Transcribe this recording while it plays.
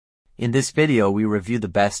In this video we review the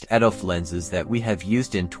best EDOF lenses that we have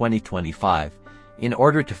used in 2025, in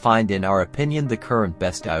order to find in our opinion the current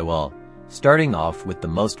best IOL, starting off with the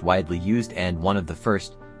most widely used and one of the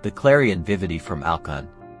first, the Clareon Vivity from Alcon.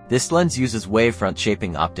 This lens uses wavefront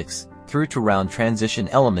shaping optics, through to round transition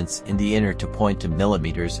elements in the inner to point to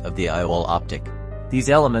millimeters of the IOL optic. These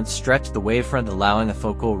elements stretch the wavefront, allowing a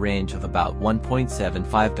focal range of about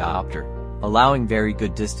 1.75 diopter, allowing very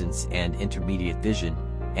good distance and intermediate vision,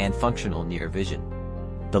 and functional near vision.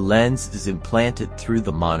 The lens is implanted through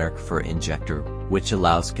the Monarch 4 injector, which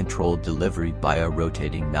allows controlled delivery by a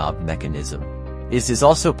rotating knob mechanism. It is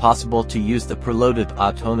also possible to use the preloaded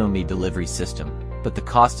autonomy delivery system, but the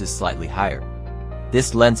cost is slightly higher.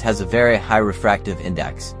 This lens has a very high refractive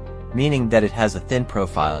index, meaning that it has a thin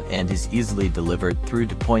profile and is easily delivered through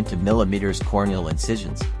to point to millimeters corneal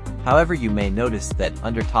incisions. However, you may notice that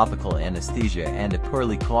under topical anesthesia and a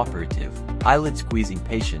poorly cooperative, eyelid squeezing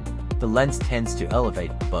patient, the lens tends to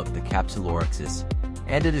elevate above the capsular axis,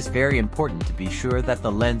 and it is very important to be sure that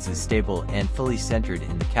the lens is stable and fully centered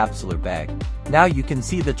in the capsular bag. Now you can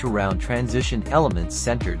see the two-round transition elements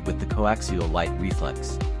centered with the coaxial light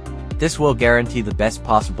reflex. This will guarantee the best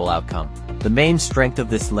possible outcome. The main strength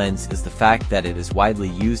of this lens is the fact that it is widely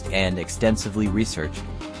used and extensively researched,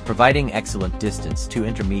 providing excellent distance to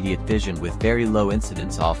intermediate vision with very low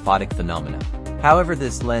incidence of photic phenomena. However,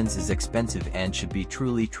 this lens is expensive and should be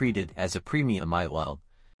truly treated as a premium IOL.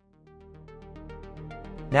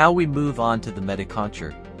 Now we move on to the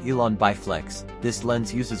Medicontur ELON Biflex. This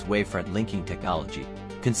lens uses wavefront linking technology,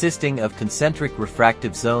 consisting of concentric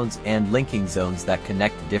refractive zones and linking zones that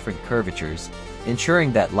connect the different curvatures,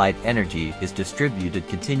 ensuring that light energy is distributed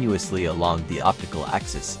continuously along the optical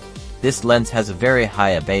axis. This lens has a very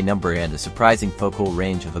high Abbe number and a surprising focal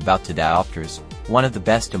range of about 2 diopters, one of the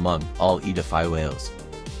best among all EDOF IOLs.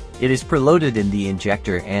 It is preloaded in the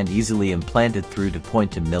injector and easily implanted through to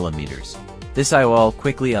point to millimeters. This IOL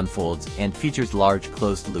quickly unfolds and features large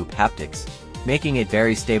closed-loop haptics, making it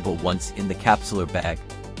very stable once in the capsular bag.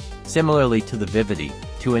 Similarly to the Vivity,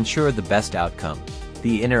 to ensure the best outcome,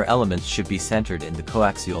 the inner elements should be centered in the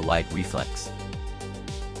coaxial light reflex.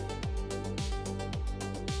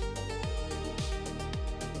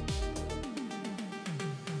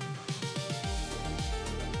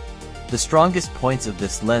 The strongest points of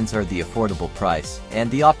this lens are the affordable price,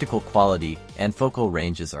 and the optical quality and focal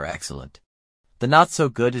ranges are excellent. The not so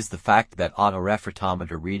good is the fact that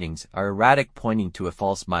autorefractometer readings are erratic, pointing to a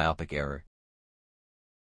false myopic error.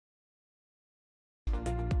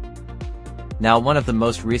 Now one of the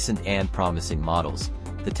most recent and promising models,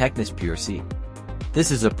 the Tecnis Puresee.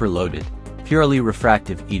 This is a preloaded, purely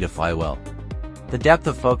refractive EDOF IOL. The depth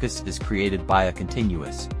of focus is created by a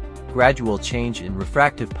continuous, gradual change in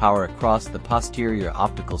refractive power across the posterior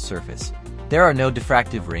optical surface. There are no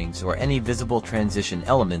diffractive rings or any visible transition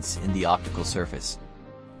elements in the optical surface.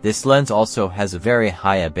 This lens also has a very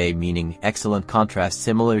high Abbe, meaning excellent contrast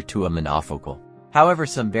similar to a monofocal. However,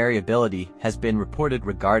 some variability has been reported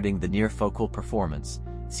regarding the near-focal performance,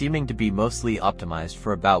 seeming to be mostly optimized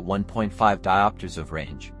for about 1.5 diopters of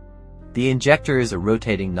range. The injector is a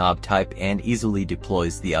rotating knob type and easily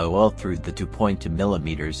deploys the IOL through the 2.2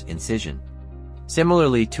 millimeters incision.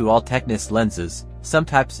 Similarly to all Tecnis lenses,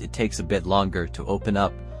 sometimes it takes a bit longer to open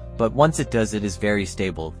up, but once it does, it is very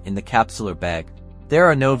stable in the capsular bag. There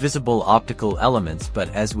are no visible optical elements, but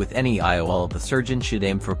as with any IOL, the surgeon should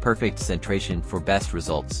aim for perfect centration for best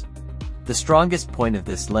results. The strongest point of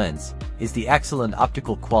this lens is the excellent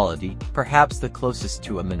optical quality, perhaps the closest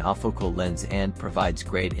to a monofocal lens, and provides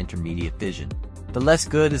great intermediate vision. The less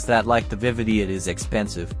good is that, like the Vivity, it is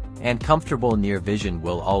expensive, and comfortable near vision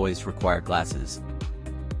will always require glasses.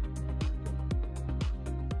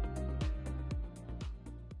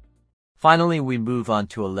 Finally, we move on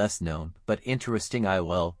to a less known but interesting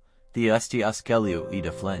IOL, the AST Asqelio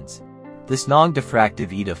EDOF lens. This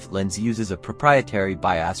non-diffractive EDOF lens uses a proprietary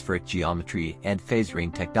biaspheric geometry and phase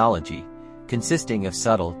ring technology, consisting of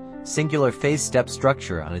subtle, singular phase step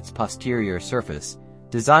structure on its posterior surface,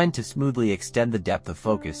 designed to smoothly extend the depth of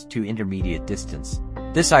focus to intermediate distance.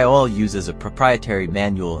 This IOL uses a proprietary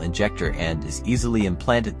manual injector and is easily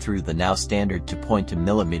implanted through the now standard 2.2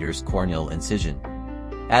 millimeters corneal incision.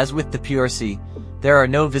 As with the Puresee, there are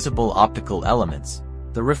no visible optical elements.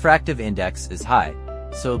 The refractive index is high,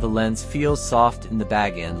 so the lens feels soft in the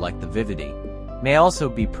bag and, like the Vivity, may also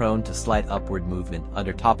be prone to slight upward movement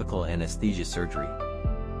under topical anesthesia surgery.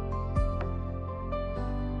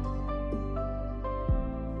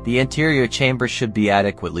 The interior chamber should be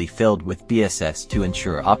adequately filled with BSS to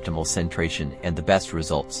ensure optimal centration and the best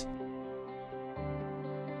results.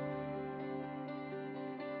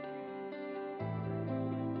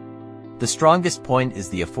 The strongest point is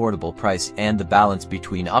the affordable price and the balance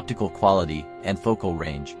between optical quality and focal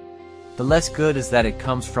range. The less good is that it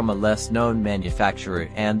comes from a less known manufacturer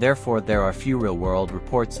and therefore there are few real-world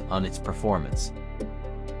reports on its performance.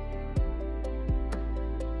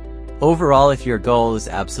 Overall, if your goal is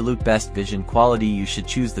absolute best vision quality, you should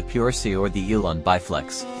choose the Puresee or the ELON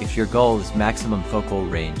Biflex. If your goal is maximum focal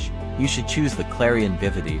range, you should choose the Clareon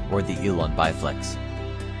Vivity or the ELON Biflex.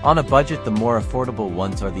 On a budget, the more affordable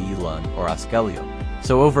ones are the ELON or Asqelio.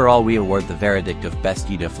 So overall, we award the veredict of best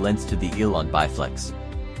EDOF lens to the ELON Biflex.